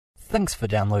Thanks for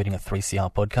downloading a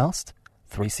 3CR podcast.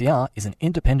 3CR is an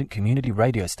independent community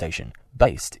radio station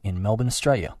based in Melbourne,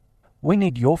 Australia. We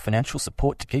need your financial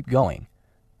support to keep going.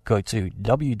 Go to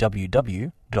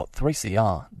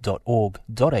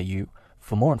www.3cr.org.au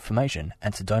for more information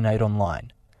and to donate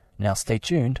online. Now stay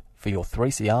tuned for your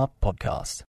 3CR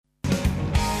podcast.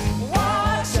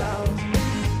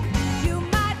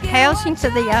 Housing for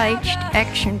the Aged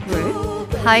Action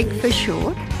Group, HAGE for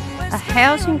short, a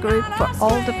housing group for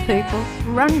older people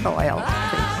run by older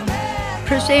people.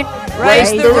 Present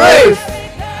Raise the Roof!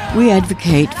 We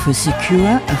advocate for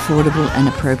secure, affordable and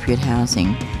appropriate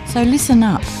housing. So listen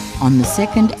up on the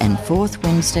second and fourth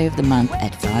Wednesday of the month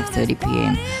at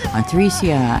 5:30pm on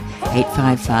 3CR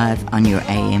 855 on your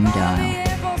AM dial.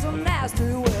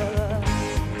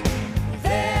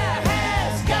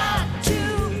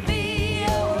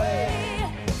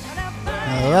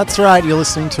 That's right, you're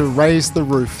listening to Raise the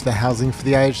Roof, the Housing for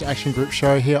the Aged Action Group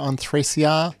show here on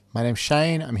 3CR. My name's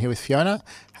Shane, I'm here with Fiona.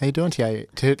 How you doing today?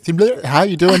 How are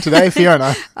you doing today,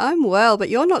 Fiona? I'm well, but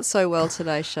you're not so well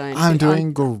today, Shane. I'm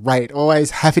doing great.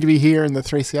 Always happy to be here in the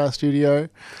 3CR studio.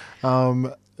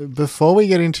 Before we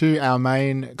get into our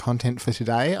main content for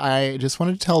today, I just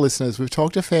wanted to tell listeners, we've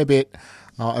talked a fair bit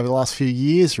over the last few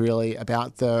years, really,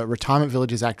 about the Retirement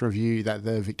Villages Act review that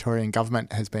the Victorian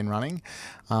government has been running.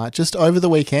 Just over the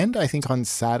weekend, I think on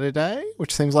Saturday,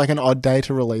 which seems like an odd day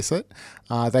to release it,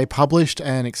 they published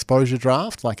an exposure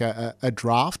draft, like a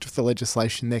draft of the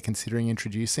legislation they're considering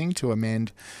introducing to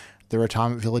amend the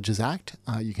Retirement Villages Act.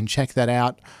 You can check that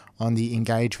out on the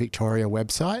Engage Victoria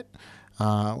website.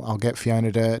 I'll get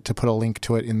Fiona to put a link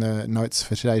to it in the notes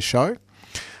for today's show.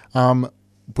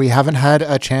 We haven't had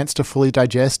a chance to fully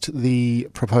digest the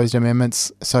proposed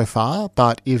amendments so far,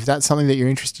 but if that's something that you're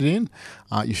interested in,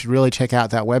 you should really check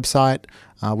out that website.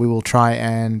 We will try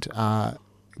and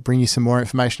bring you some more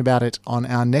information about it on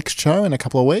our next show in a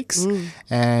couple of weeks.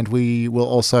 And we will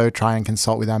also try and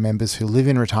consult with our members who live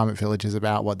in retirement villages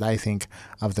about what they think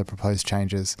of the proposed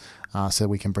changes, so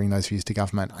we can bring those views to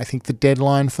government. I think the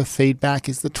deadline for feedback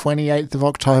is the 28th of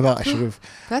October. I should have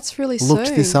That's really looked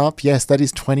soon. this up. Yes, that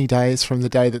is 20 days from the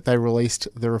day that they released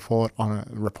the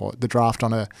the draft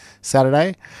on a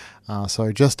Saturday.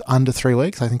 So just under 3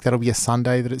 weeks. I think that'll be a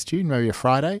Sunday that it's due, maybe a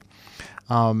Friday.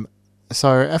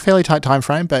 So a fairly tight time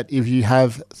frame, but if you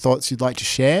have thoughts you'd like to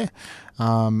share,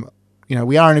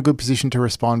 we are in a good position to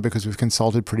respond because we've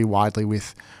consulted pretty widely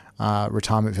with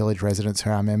retirement village residents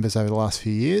who are our members over the last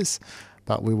few years.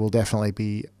 But we will definitely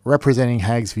be representing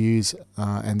HAG's views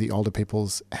and the older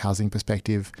people's housing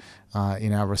perspective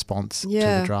in our response to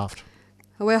the draft.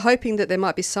 We're hoping that there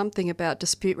might be something about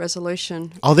dispute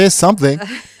resolution. Oh, there's something.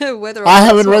 Whether or I not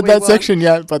haven't that's what read we that want. section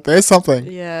yet, but there's something.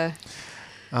 Yeah.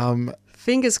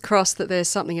 Fingers crossed that there's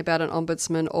something about an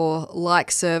ombudsman or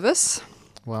like service.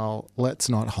 Well, let's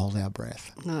not hold our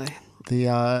breath. No.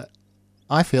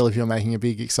 I feel if you're making a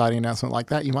big, exciting announcement like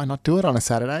that, you might not do it on a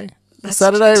Saturday.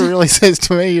 Saturday really says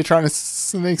to me you're trying to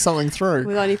sneak something through.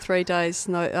 With only 3 days,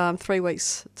 3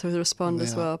 weeks to respond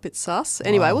as well. A bit sus.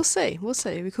 Anyway, Wow. we'll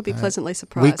see. We could be pleasantly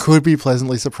surprised. We could be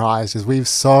pleasantly surprised, as we've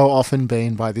so often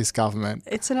been by this government.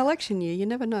 It's an election year. You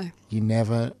never know. You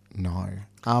never know.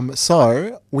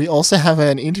 So we also have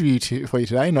an interview for you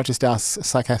today, not just us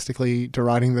sarcastically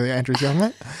deriding the Andrews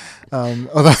government,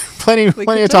 although plenty of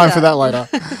time for that later.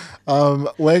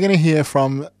 We're going to hear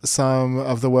from some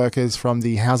of the workers from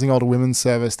the Housing Older Women's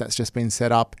Service that's just been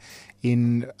set up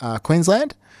in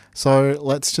Queensland. So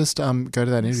let's just go to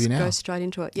that interview now. Go straight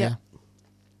into it. Yeah.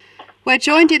 We're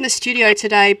joined in the studio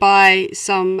today by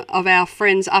some of our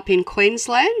friends up in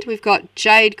Queensland. We've got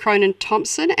Jade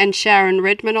Cronin-Thompson and Sharon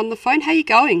Redman on the phone. How are you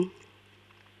going?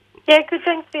 Yeah, good,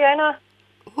 thanks, Fiona.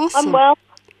 Awesome. I'm well.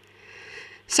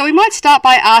 So we might start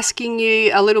by asking you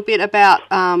a little bit about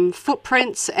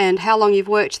footprints and how long you've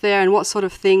worked there and what sort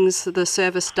of things the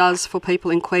service does for people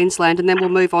in Queensland, and then we'll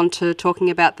move on to talking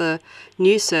about the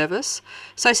new service.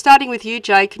 So starting with you,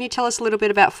 Jade, can you tell us a little bit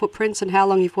about footprints and how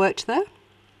long you've worked there?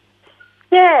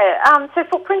 Yeah, so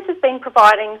Footprints has been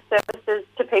providing services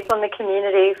to people in the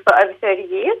community for over 30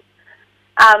 years.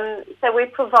 So we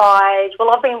provide,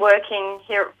 I've been working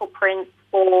here at Footprints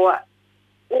for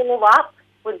all up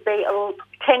would be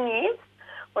 10 years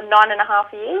or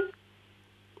 9.5 years.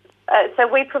 So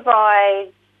we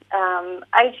provide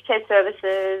aged care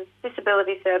services,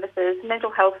 disability services,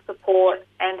 mental health support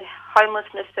and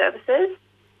homelessness services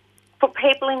for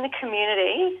people in the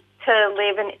community to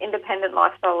live an independent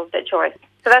lifestyle of their choice.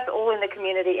 So that's all in the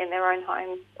community, in their own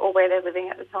homes or where they're living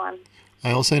at the time.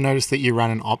 I also noticed that you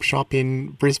run an op shop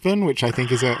in Brisbane, which I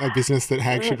think is a business that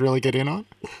HAG should really get in on.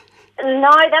 No,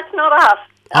 that's not us.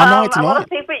 Oh, no, it's a lot not. of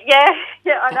people, yeah,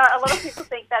 I know. A lot of people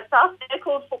think that's us. They're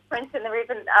called Footprints, and they're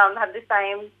even have the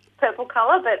same purple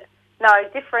colour, but no,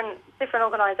 different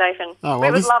organisation. Oh, well, we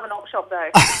would this- love an op shop though.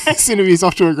 This interview's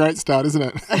off to a great start, isn't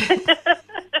it?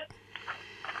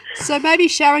 So maybe,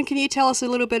 Sharon, can you tell us a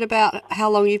little bit about how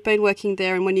long you've been working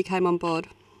there and when you came on board?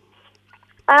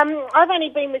 I've only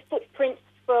been with Footprints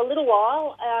for a little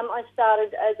while. I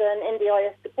started as an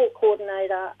NDIS support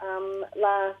coordinator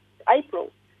last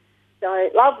April. So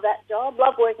love that job,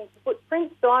 love working for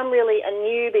Footprints. So I'm really a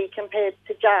newbie compared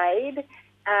to Jade.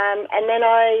 And then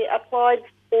I applied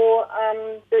for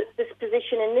this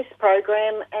position in this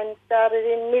program and started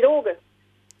in mid-August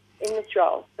in this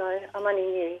role. So I'm only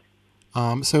new.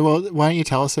 So, well, why don't you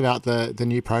tell us about the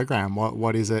new program?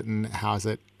 What is it and how has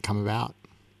it come about?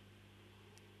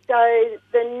 So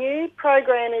the new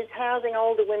program is Housing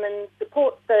Older Women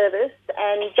Support Service,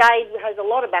 and Jade has a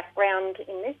lot of background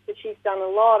in this, but she's done a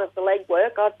lot of the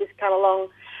legwork. I've just come along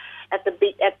at the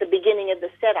beginning of the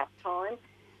setup time.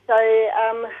 So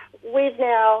we've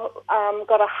now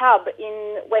got a hub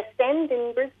in West End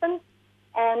in Brisbane,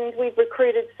 and we've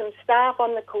recruited some staff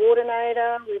on the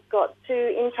coordinator. We've got 2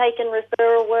 intake and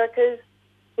referral workers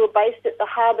who are based at the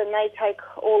hub, and they take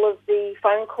all of the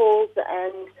phone calls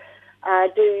and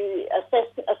do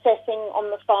assessing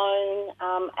on the phone.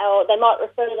 They might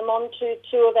refer them on to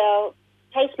 2 of our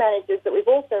case managers that we've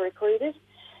also recruited,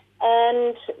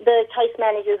 and the case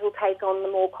managers will take on the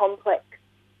more complex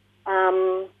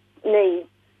needs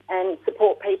and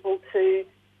support people to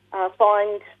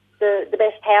find the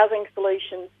best housing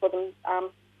solutions for them.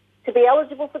 To be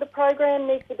eligible for the program,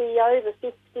 need to be over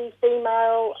 50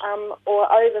 female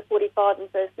or over 45 and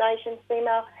First Nations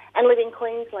female and live in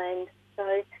Queensland.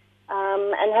 So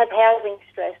and have housing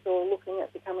stress or looking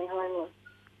at becoming homeless.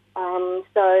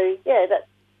 So yeah, that's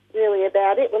really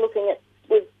about it. We're looking at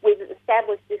we've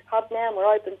established this hub now, and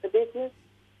we're open for business,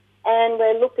 and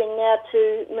we're looking now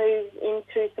to move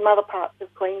into some other parts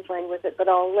of Queensland with it. But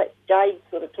I'll let Jade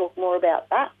sort of talk more about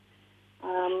that,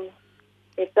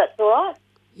 if that's all right.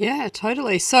 Yeah,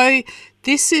 totally. So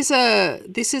this is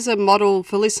a model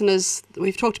for listeners.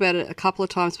 We've talked about it a couple of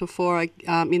times before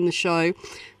in the show.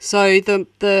 So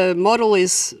the model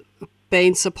is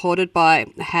being supported by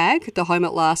HAG, the Home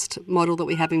at Last model that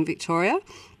we have in Victoria.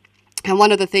 And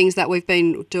one of the things that we've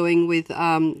been doing with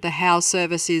the House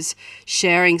service is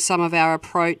sharing some of our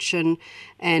approach and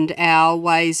our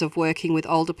ways of working with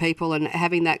older people and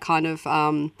having that kind of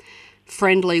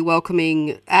friendly,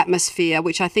 welcoming atmosphere,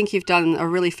 which I think you've done a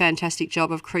really fantastic job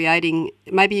of creating.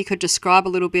 Maybe you could describe a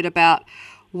little bit about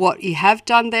what you have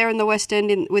done there in the West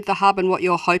End with the hub and what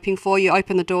you're hoping for. You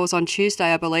opened the doors on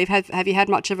Tuesday, I believe. Have you had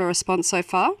much of a response so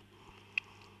far?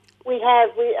 We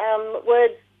have.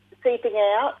 Word's seeping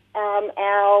out.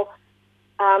 Our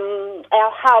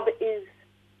hub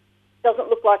doesn't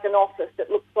look like an office. It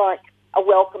looks like a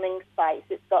welcoming space.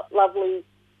 It's got lovely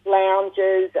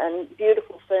lounges and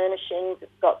beautiful furnishings.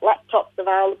 It's got laptops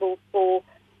available for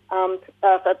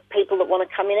people that want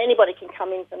to come in. Anybody can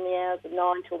come in from the hours of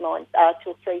 9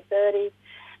 till 3:30,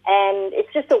 and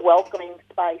it's just a welcoming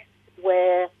space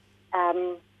where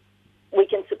we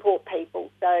can support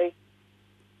people. So,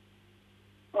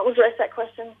 what was the rest of that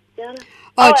question, Diana?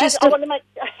 I just want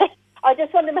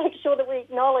to make sure that we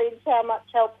acknowledge how much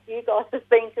help you guys have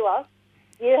been to us.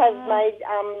 You have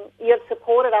you have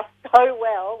supported us so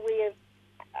well.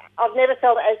 I've never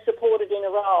felt as supported in a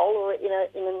role or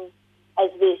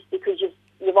as this, because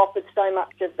you've offered so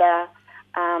much of the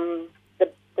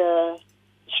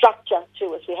structure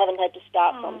to us. We haven't had to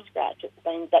start from scratch.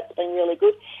 That's been really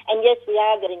good. And yes, we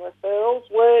are getting referrals.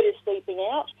 Word is seeping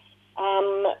out.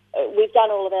 We've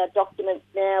done all of our documents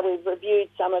now. We've reviewed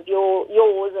some of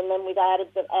yours, and then we've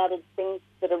added things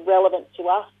that are relevant to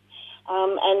us.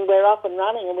 And we're up and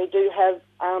running, and we do have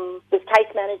the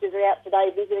case managers are out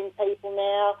today visiting people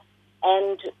now,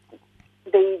 and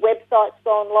the website's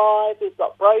gone live. We've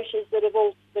got brochures that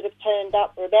have turned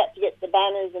up. We're about to get the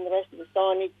banners and the rest of the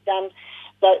signage done.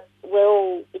 So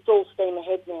it's all steam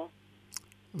ahead now.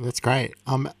 That's great.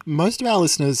 Most of our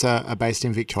listeners are based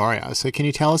in Victoria, so can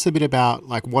you tell us a bit about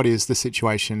what is the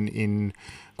situation in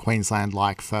Queensland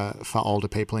like for older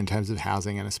people in terms of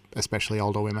housing and especially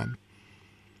older women?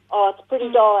 Oh, it's pretty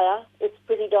dire. It's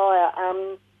pretty dire.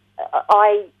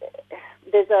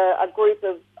 There's a group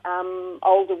of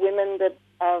older women that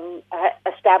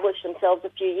established themselves a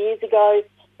few years ago.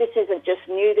 This isn't just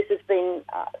new. This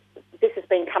has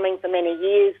been coming for many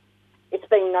years. It's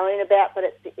been known about, but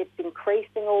it's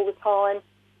increasing all the time.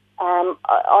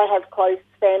 I have close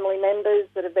family members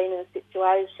that have been in the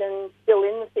situation, still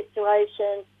in the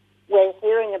situation. We're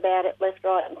hearing about it left,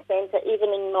 right and centre. Even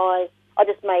I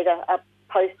just made a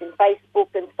post in Facebook,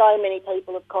 and so many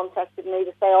people have contacted me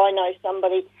to say, I know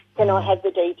somebody, can I have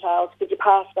the details? Could you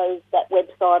pass that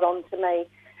website on to me?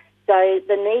 So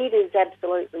the need is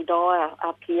absolutely dire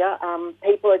up here.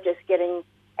 People are just getting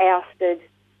ousted.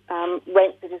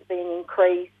 Rent that has been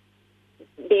increased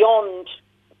beyond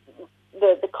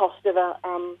the cost of a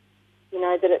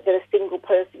that a single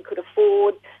person could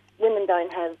afford. Women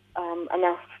don't have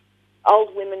enough.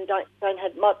 Old women don't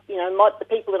have much. The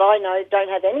people that I know don't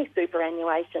have any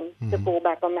superannuation to fall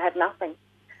back on. They have nothing.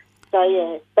 So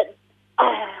yeah, but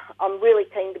I'm really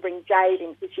keen to bring Jade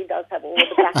in because she does have all of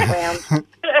the background.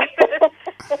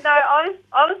 No,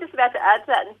 I was just about to add to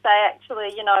that and say,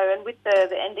 actually, and with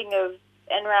the ending of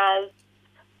NRAS,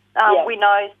 we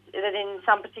know that in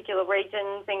some particular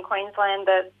regions in Queensland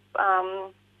that,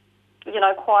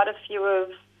 quite a few of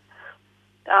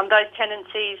those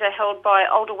tenancies are held by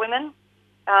older women.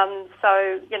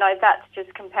 So, that's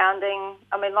just compounding.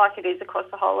 I mean, like it is across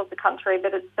the whole of the country,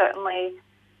 but it's certainly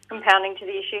compounding to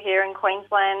the issue here in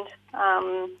Queensland.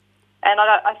 And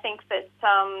I think that,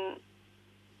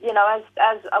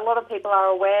 as a lot of people are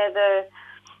aware,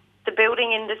 the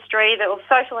building industry, the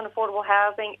social and affordable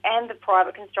housing and the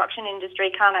private construction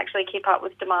industry can't actually keep up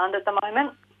with demand at the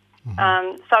moment.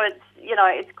 So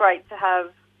it's great to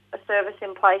have a service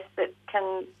in place that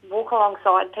can walk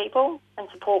alongside people and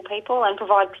support people and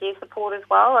provide peer support as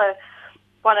well.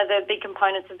 One of the big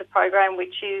components of the program,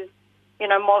 which is,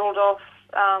 modelled off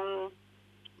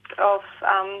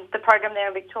the program there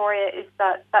in Victoria, is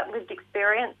that lived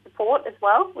experience support as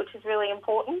well, which is really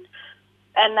important,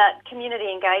 and that community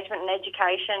engagement and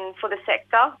education for the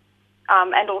sector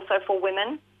and also for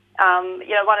women.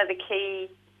 One of the key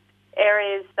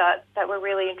areas that we're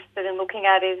really interested in looking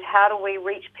at is how do we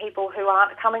reach people who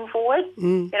aren't coming forward.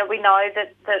 We know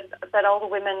that older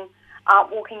women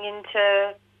aren't walking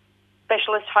into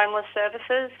specialist homeless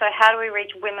services, so how do we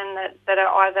reach women that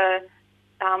are either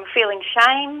feeling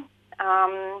shame,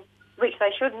 which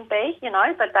they shouldn't be,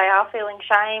 but they are feeling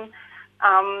shame,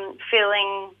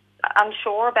 feeling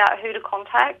unsure about who to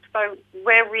contact. So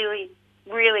we're really,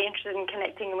 really interested in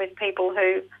connecting with people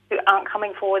who aren't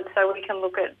coming forward so we can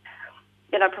look at,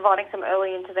 providing some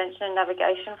early intervention and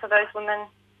navigation for those women.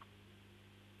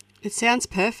 It sounds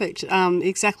perfect,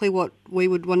 exactly what we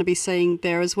would want to be seeing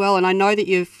there as well. And I know that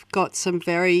you've got some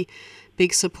very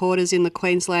big supporters in the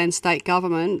Queensland state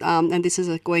government, and this is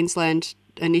a Queensland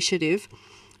initiative.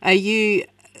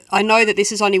 I know that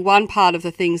this is only one part of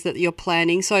the things that you're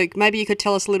planning, so maybe you could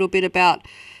tell us a little bit about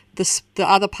the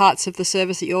other parts of the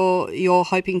service that you're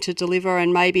hoping to deliver,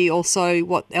 and maybe also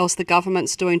what else the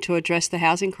government's doing to address the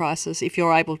housing crisis, if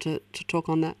you're able to talk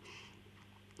on that.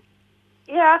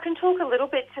 Yeah, I can talk a little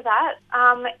bit to that.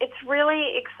 It's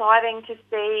really exciting to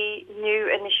see new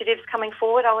initiatives coming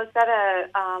forward. I was at a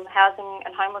housing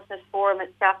and homelessness forum at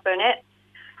South Burnett,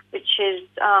 which is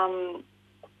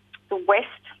the west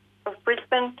of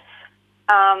Brisbane.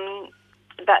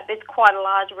 That it's quite a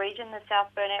large region, the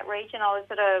South Burnett region. I was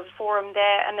at a forum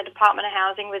there, and the Department of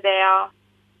Housing were there,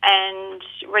 and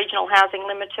Regional Housing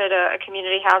Limited, a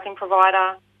community housing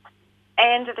provider,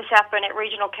 and the South Burnett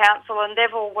Regional Council, and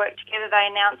they've all worked together. They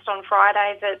announced on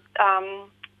Friday that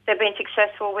they've been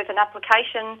successful with an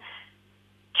application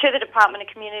to the Department of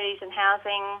Communities and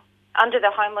Housing under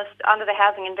the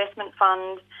Housing Investment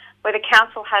Fund, where the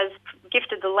council has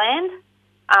gifted the land,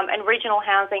 and Regional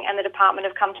Housing and the department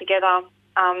have come together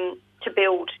to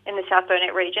build in the South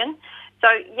Burnett region. So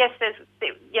yes,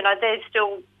 there's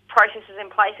still processes in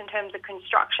place in terms of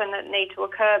construction that need to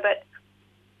occur, but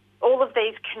all of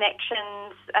these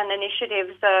connections and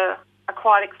initiatives are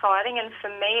quite exciting. And for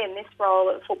me in this role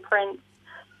at Footprints,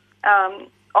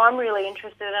 I'm really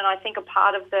interested, and I think a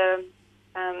part of the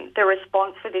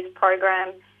response for this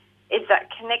program is that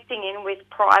connecting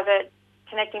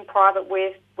private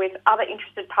with other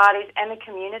interested parties and the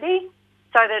community,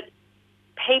 so that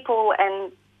people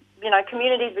and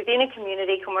communities within a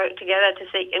community can work together to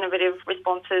seek innovative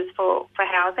responses for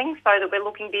housing, so that we're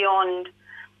looking beyond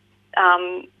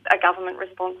a government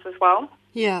response as well.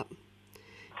 Yeah.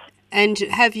 And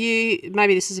have you,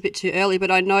 maybe this is a bit too early,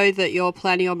 but I know that you're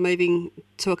planning on moving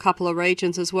to a couple of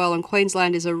regions as well, and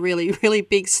Queensland is a really, really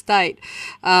big state.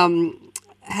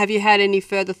 Have you had any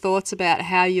further thoughts about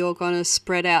how you're going to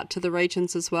spread out to the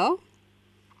regions as well?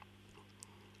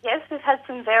 Yes, we've had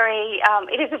some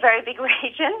it is a very big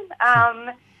region,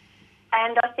 and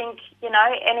I think,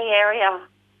 any area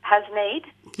has need,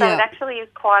 so it actually is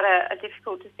quite a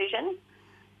difficult decision.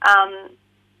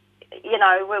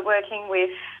 We're working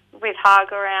with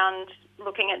HUG around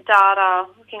looking at data,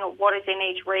 looking at what is in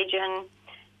each region.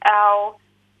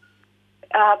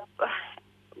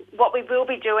 What we will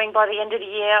be doing by the end of the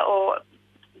year, or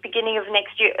beginning of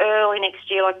next year, early next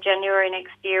year, like January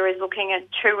next year, is looking at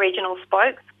 2 regional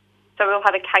spokes. So we'll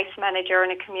have a case manager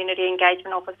and a community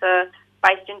engagement officer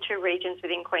based in 2 regions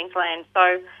within Queensland.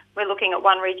 So we're looking at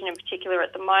one region in particular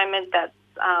at the moment that's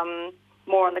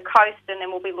more on the coast, and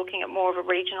then we'll be looking at more of a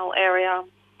regional area.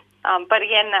 But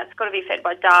again, that's got to be fed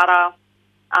by data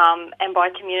and by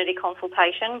community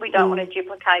consultation. We don't want to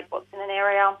duplicate what's in an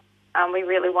area. We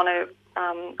really want to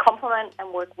complement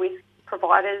and work with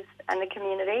providers and the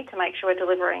community to make sure we're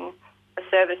delivering a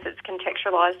service that's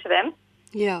contextualised to them.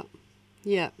 Yeah,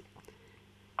 yeah.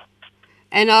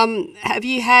 And have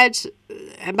you had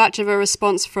much of a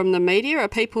response from the media? Are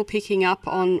people picking up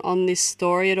on this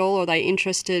story at all? Are they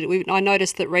interested? I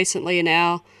noticed that recently in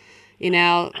our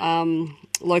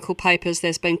local papers,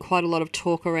 there's been quite a lot of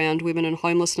talk around women and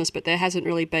homelessness, but there hasn't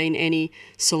really been any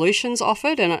solutions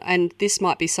offered. And this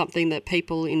might be something that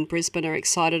people in Brisbane are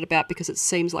excited about because it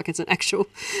seems like it's an actual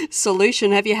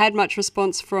solution. Have you had much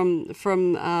response from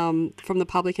the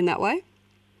public in that way?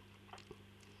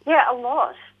 Yeah, a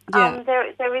lot. Yeah.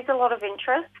 There is a lot of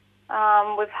interest.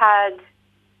 We've had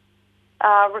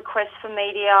requests for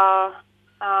media.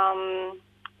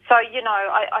 So, you know,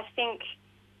 I think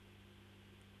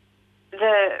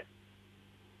the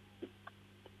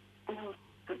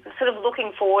sort of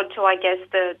looking forward to, I guess,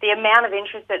 the amount of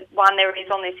interest that, one, there is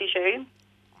on this issue,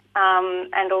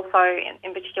 and also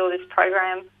in particular this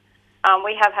program.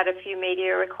 We have had a few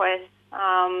media requests.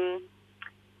 And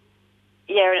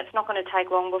it's not going to take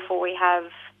long before we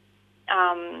have,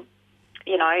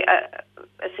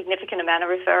 a significant amount of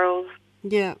referrals.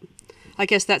 Yeah. I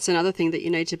guess that's another thing that you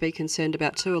need to be concerned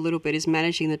about too a little bit, is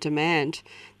managing the demand.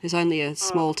 There's only a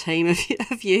small team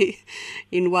of you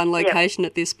in one location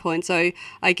at this point. So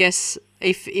I guess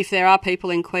if there are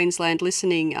people in Queensland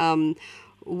listening,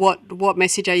 what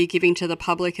message are you giving to the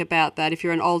public about that? If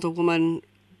you're an older woman,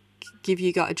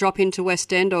 drop into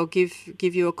West End or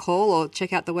give you a call or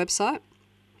check out the website?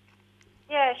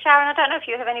 Yeah, Sharon, I don't know if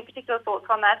you have any particular thoughts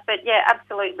on that, but yeah,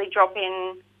 absolutely drop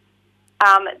in.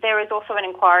 There is also an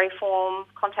inquiry form,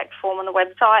 contact form on the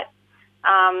website.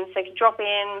 So you can drop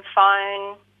in,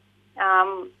 phone,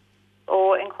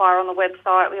 or inquire on the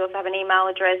website. We also have an email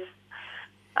address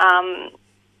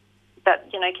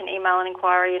that, can email an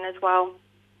inquiry in as well.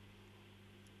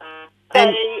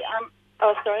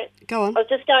 Sorry. Go on. I was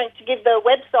just going to give the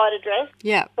website address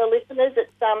for listeners.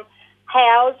 It's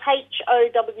Hows,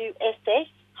 HOWSS,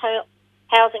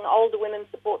 Housing Older Women's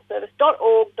Support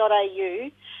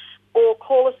Service.org.au, or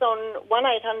call us on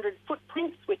 1800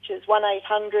 Footprints, which is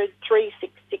 1800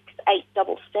 366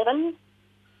 877,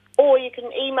 or you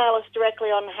can email us directly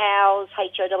on Hows,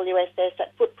 HOWSS,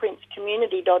 at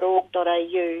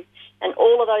footprintscommunity.org.au, and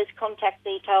all of those contact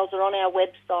details are on our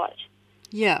website.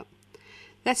 Yeah.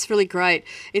 That's really great.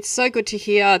 It's so good to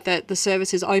hear that the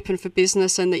service is open for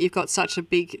business and that you've got such a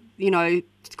big,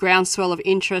 groundswell of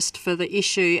interest for the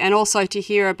issue, and also to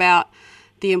hear about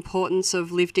the importance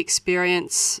of lived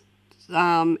experience,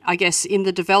 I guess, in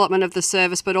the development of the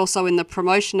service, but also in the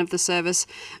promotion of the service.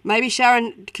 Maybe,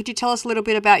 Sharon, could you tell us a little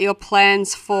bit about your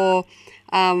plans for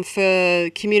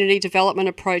community development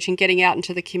approach and getting out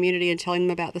into the community and telling them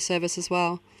about the service as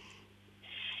well?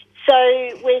 So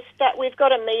we've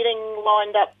got a meeting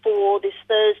lined up for this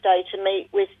Thursday to meet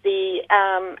with the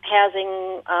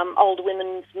Housing Older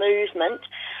Women's Movement.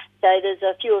 So there's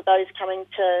a few of those coming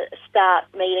to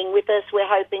start meeting with us. We're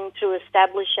hoping to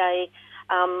establish a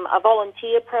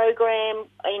volunteer program,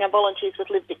 volunteers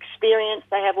with lived experience.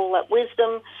 They have all that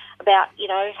wisdom about,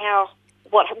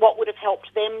 what would have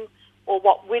helped them or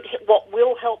what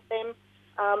will help them.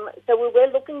 So we're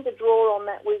looking to draw on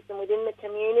that wisdom within the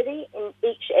community in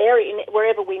each area,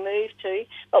 wherever we move to.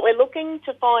 But we're looking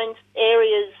to find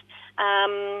areas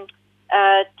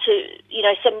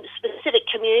some specific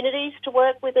communities to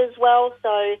work with as well.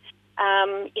 So,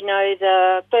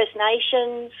 the First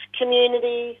Nations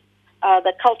communities,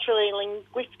 the culturally and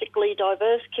linguistically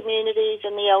diverse communities,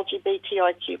 and the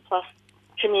LGBTIQ+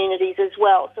 communities as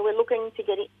well. So we're looking to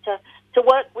get it to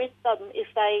work with them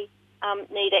if they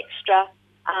need extra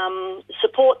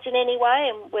supports in any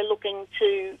way, and we're looking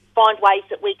to find ways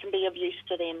that we can be of use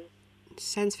to them.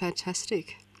 Sounds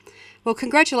fantastic. Well,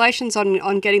 congratulations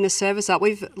on getting the service up.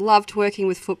 We've loved working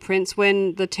with Footprints.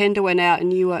 When the tender went out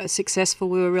and you were successful,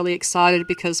 we were really excited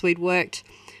because we'd worked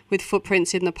with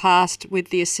Footprints in the past with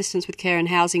the Assistance with Care and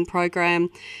Housing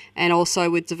program, and also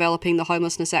with developing the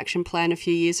Homelessness Action Plan a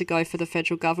few years ago for the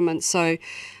federal government. So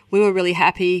we were really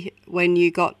happy when you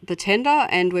got the tender,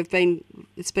 and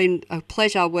it's been a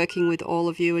pleasure working with all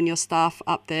of you and your staff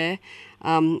up there.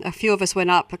 A few of us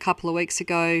went up a couple of weeks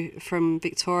ago from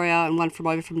Victoria and one from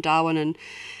over from Darwin,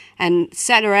 and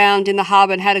sat around in the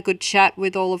hub and had a good chat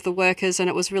with all of the workers, and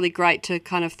it was really great to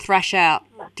kind of thrash out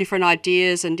different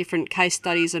ideas and different case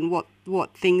studies and what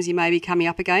things you may be coming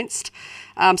up against.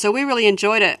 So we really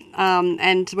enjoyed it,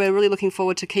 and we're really looking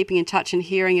forward to keeping in touch and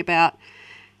hearing about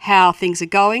how things are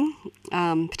going,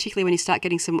 particularly when you start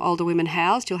getting some older women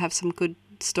housed. You'll have some good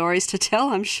stories to tell,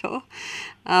 I'm sure.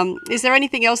 Is there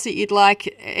anything else that you'd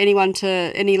like any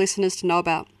listeners to know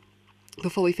about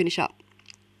before we finish up?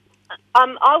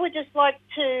 I would just like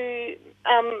to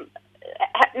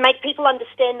make people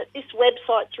understand that this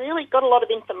website's really got a lot of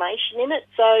information in it.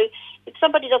 So if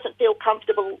somebody doesn't feel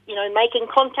comfortable, making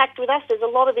contact with us, there's a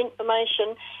lot of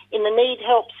information in the Need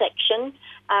Help section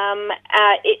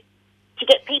to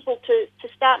get people to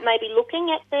start maybe looking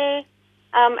at their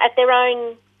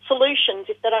own solutions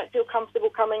if they don't feel comfortable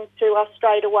coming to us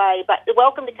straight away. But they're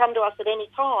welcome to come to us at any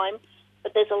time,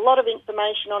 but there's a lot of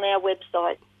information on our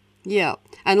website. Yeah,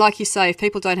 and like you say, if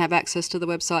people don't have access to the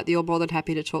website, you're more than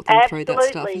happy to talk them through that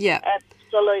stuff. Yeah,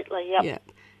 absolutely, yep. Yeah.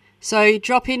 So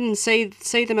drop in and see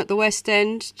them at the West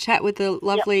End, chat with the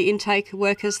lovely intake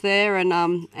workers there, and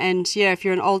if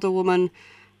you're an older woman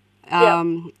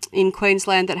in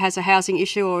Queensland that has a housing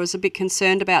issue or is a bit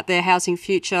concerned about their housing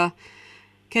future,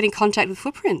 get in contact with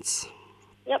Footprints.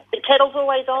 Yep, the kettle's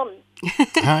always on.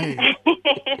 Hey.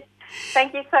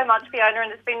 Thank you so much, Fiona,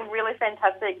 and it's been really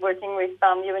fantastic working with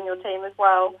you and your team as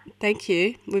well. Thank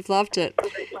you. We've loved it.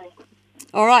 Absolutely.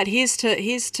 All right, here's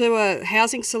to a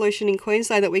housing solution in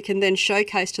Queensland that we can then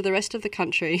showcase to the rest of the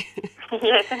country.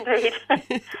 Yes, indeed.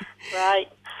 Right.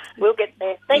 We'll get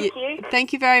there. Thank you.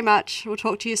 Thank you very much. We'll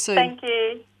talk to you soon. Thank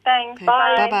you. Thanks. Okay.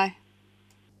 Bye. Bye-bye.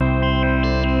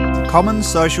 The Commons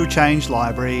Social Change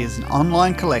Library is an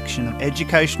online collection of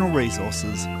educational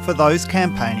resources for those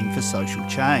campaigning for social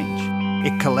change.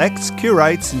 It collects,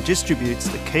 curates and distributes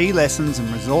the key lessons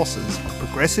and resources of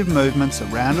progressive movements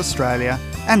around Australia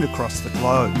and across the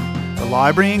globe. The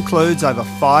library includes over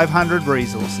 500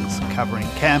 resources covering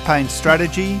campaign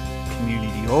strategy,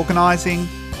 community organising,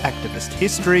 activist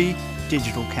history,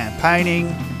 digital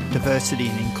campaigning, diversity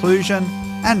and inclusion,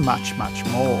 and much, much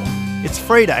more. It's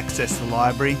free to access the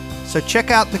library, so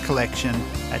check out the collection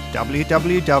at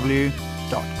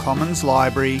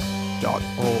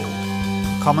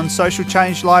www.commonslibrary.org. Commons Social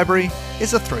Change Library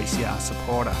is a 3CR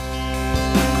supporter.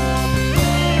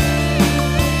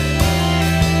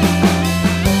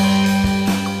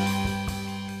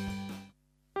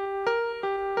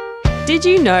 Did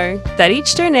you know that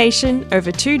each donation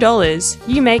over $2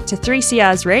 you make to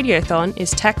 3CR's Radiothon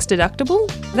is tax deductible?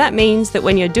 That means that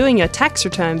when you're doing your tax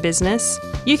return business,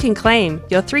 you can claim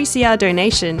your 3CR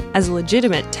donation as a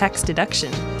legitimate tax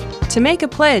deduction. To make a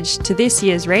pledge to this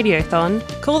year's Radiothon,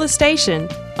 call the station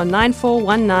on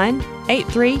 9419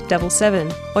 8377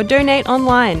 or donate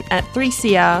online at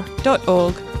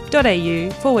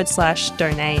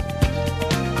 3cr.org.au/donate.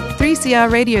 3CR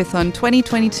Radiothon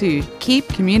 2022. Keep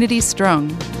communities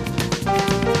strong.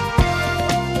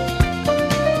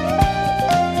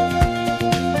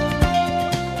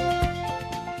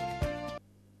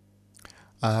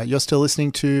 You're still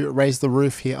listening to Raise the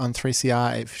Roof here on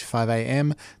 3CR 8:55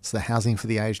 AM. It's the Housing for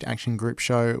the Aged Action Group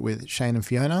show with Shane and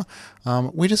Fiona.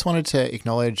 We just wanted to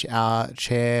acknowledge our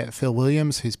chair, Phil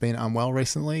Williams, who's been unwell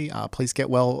recently. Please get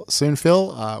well soon,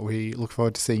 Phil. We look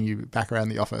forward to seeing you back around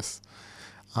the office.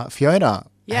 Fiona,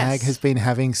 Yes. HAG has been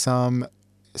having some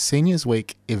Seniors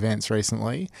Week events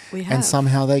recently. We have. And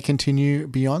somehow they continue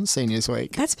beyond Seniors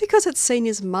Week. That's because it's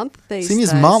Seniors Month these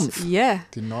Seniors days. Month? Yeah.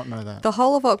 Did not know that. The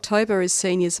whole of October is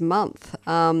Seniors Month.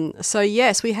 So,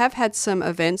 yes, we have had some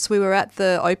events. We were at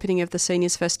the opening of the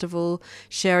Seniors Festival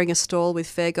sharing a stall with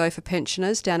Fair Go for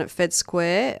Pensioners down at Fed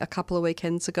Square a couple of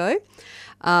weekends ago.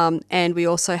 And we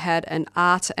also had an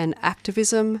art and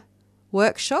activism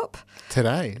workshop.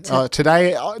 Today,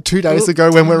 2 days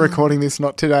ago when we're recording this,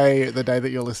 not today, the day that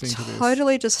you're listening to this.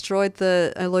 Totally destroyed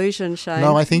the illusion, Shane.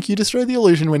 No, I think you destroyed the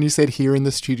illusion when you said here in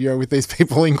the studio with these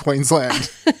people in Queensland.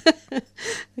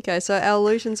 Okay, so our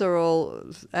illusions are all,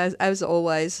 as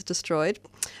always, destroyed.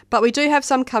 But we do have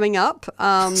some coming up.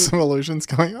 Some illusions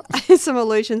coming up. Some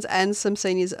illusions and some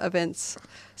seniors events,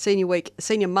 Senior Week,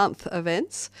 Senior Month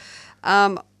events.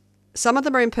 Some of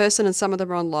them are in person and some of them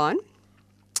are online.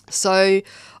 So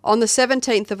on the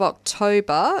 17th of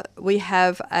October, we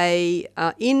have a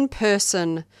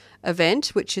in-person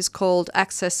event, which is called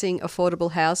Accessing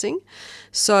Affordable Housing.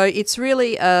 So it's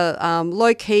really a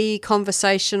low-key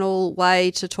conversational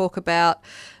way to talk about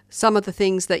some of the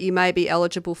things that you may be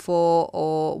eligible for,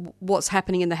 or what's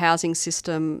happening in the housing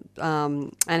system,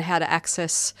 and how to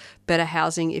access better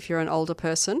housing if you're an older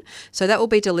person. So that will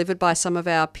be delivered by some of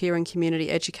our peer and community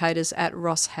educators at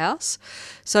Ross House.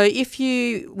 So if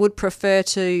you would prefer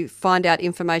to find out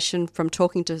information from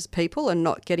talking to people and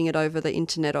not getting it over the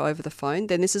internet or over the phone,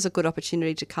 then this is a good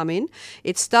opportunity to come in.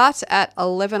 It starts at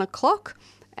 11 o'clock.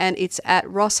 And it's at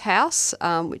Ross House,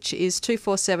 which is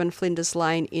 247 Flinders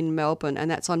Lane in Melbourne,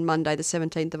 and that's on Monday, the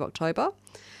 17th of October.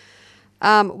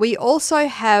 We also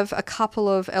have a couple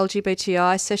of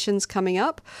LGBTI sessions coming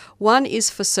up. One is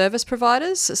for service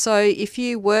providers. So if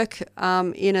you work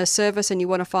in a service and you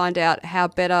want to find out how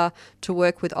better to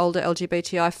work with older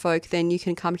LGBTI folk, then you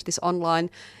can come to this online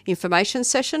information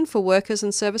session for workers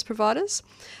and service providers.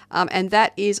 And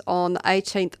that is on the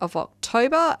 18th of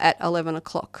October at 11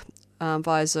 o'clock.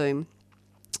 Via Zoom.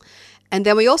 And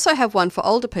then we also have one for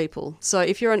older people. So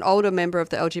if you're an older member of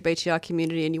the LGBTI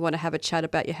community and you want to have a chat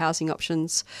about your housing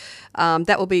options,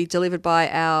 that will be delivered by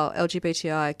our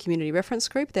LGBTI community reference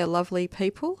group. They're lovely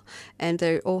people and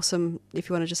they're awesome if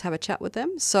you want to just have a chat with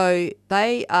them. So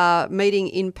they are meeting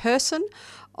in person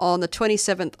on the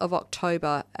 27th of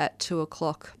October at 2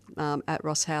 o'clock at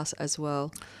Ross House as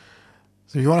well.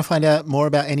 So if you want to find out more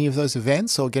about any of those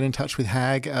events or get in touch with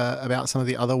HAG about some of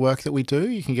the other work that we do,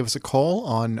 you can give us a call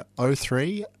on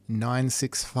 03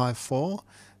 9654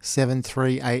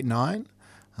 7389.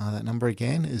 That number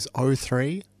again is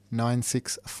 03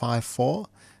 9654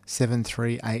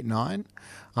 7389.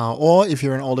 Or if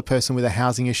you're an older person with a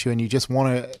housing issue and you just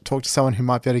want to talk to someone who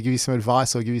might be able to give you some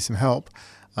advice or give you some help,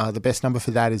 the best number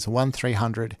for that is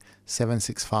 1300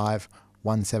 765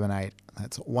 178.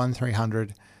 That's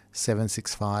 1300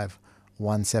 765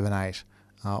 178.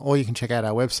 Or you can check out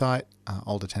our website,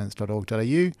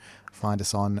 oldertenants.org.au, find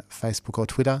us on Facebook or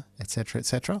Twitter, etc.,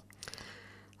 etc.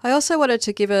 I also wanted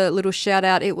to give a little shout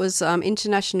out. It was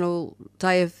International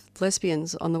Day of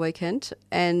Lesbians on the weekend,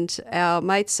 and our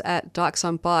mates at Dykes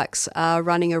on Bikes are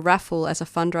running a raffle as a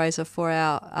fundraiser for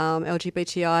our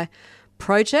LGBTI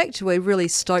project. We're really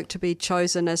stoked to be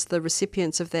chosen as the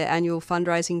recipients of their annual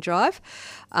fundraising drive.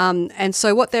 And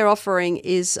so what they're offering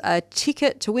is a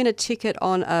ticket to win a ticket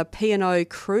on a P&O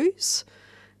cruise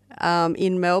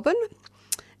in Melbourne.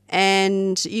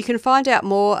 And you can find out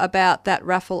more about that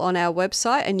raffle on our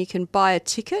website, and you can buy a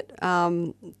ticket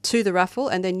to the raffle,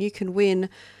 and then you can win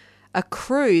a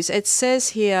cruise. It says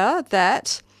here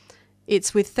that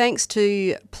it's with thanks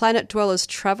to Planet Dwellers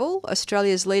Travel,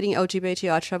 Australia's leading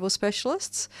LGBTI travel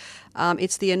specialists.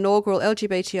 It's the inaugural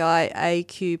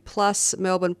LGBTIAQ+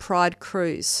 Melbourne Pride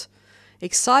Cruise.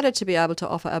 Excited to be able to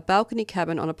offer a balcony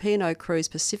cabin on a P&O cruise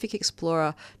Pacific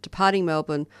Explorer departing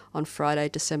Melbourne on Friday,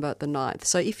 December the 9th.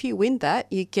 So if you win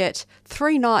that, you get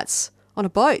 3 nights on a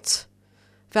boat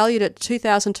valued at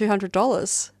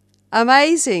 $2,200.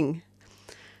 Amazing.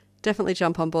 Definitely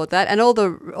jump on board that. And all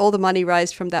the money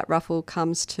raised from that raffle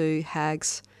comes to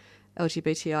HAG's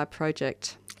LGBTI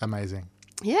project. Amazing.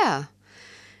 Yeah.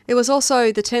 It was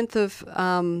also the 10th of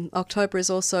October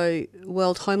is also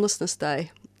World Homelessness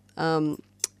Day. And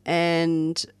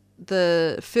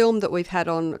the film that we've had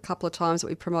on a couple of times that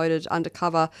we promoted,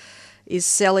 Undercover, is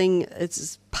selling.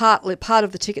 It's part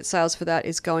of the ticket sales for that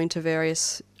is going to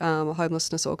various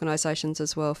homelessness organisations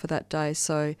as well for that day.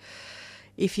 So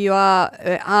if you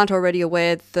aren't already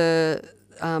aware,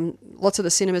 lots of the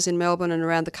cinemas in Melbourne and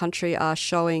around the country are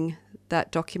showing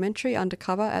that documentary,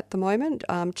 Undercover, at the moment.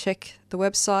 Check the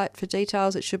website for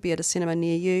details. It should be at a cinema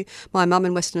near you. My mum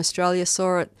in Western Australia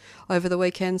saw it over the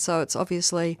weekend, so it's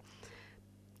obviously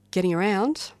getting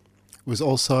around. It was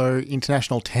also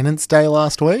International Tenants Day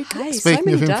last week. Hey, Speaking so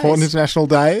many of important days. international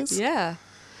days. Yeah.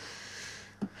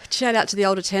 Shout out to the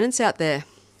older tenants out there.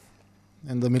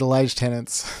 And the middle-aged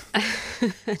tenants.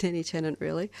 And any tenant,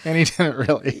 really. Any tenant,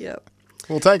 really. Yep.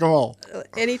 We'll take them all.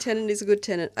 Any tenant is a good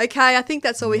tenant. Okay, I think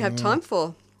that's all we have time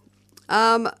for.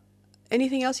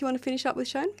 Anything else you want to finish up with,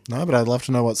 Shane? No, but I'd love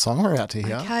to know what song we're about to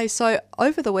hear. Okay, so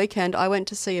over the weekend I went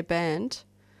to see a band.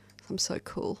 I'm so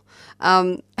cool.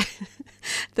 The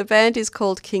band is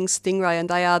called King Stingray, and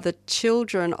they are the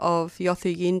children of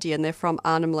Yothu Yindi, and they're from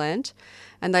Arnhem Land.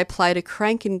 And they played a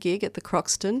crankin' gig at the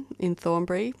Croxton in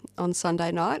Thornbury on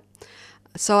Sunday night.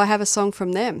 So I have a song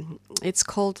from them. It's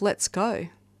called Let's Go.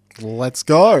 Let's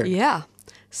go. Yeah.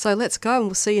 So let's go, and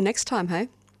we'll see you next time, hey?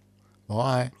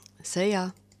 Bye. See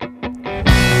ya.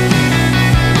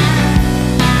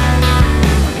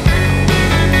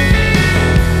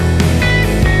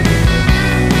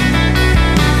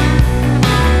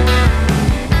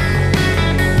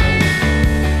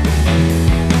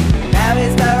 Now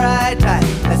is the right time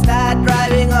to start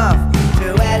driving off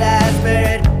to where the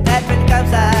spirit that becomes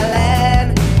alive.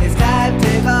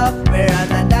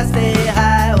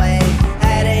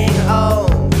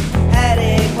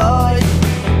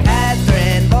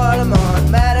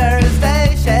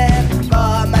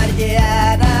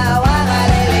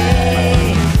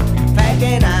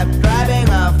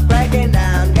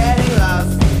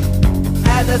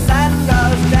 sun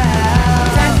goes down.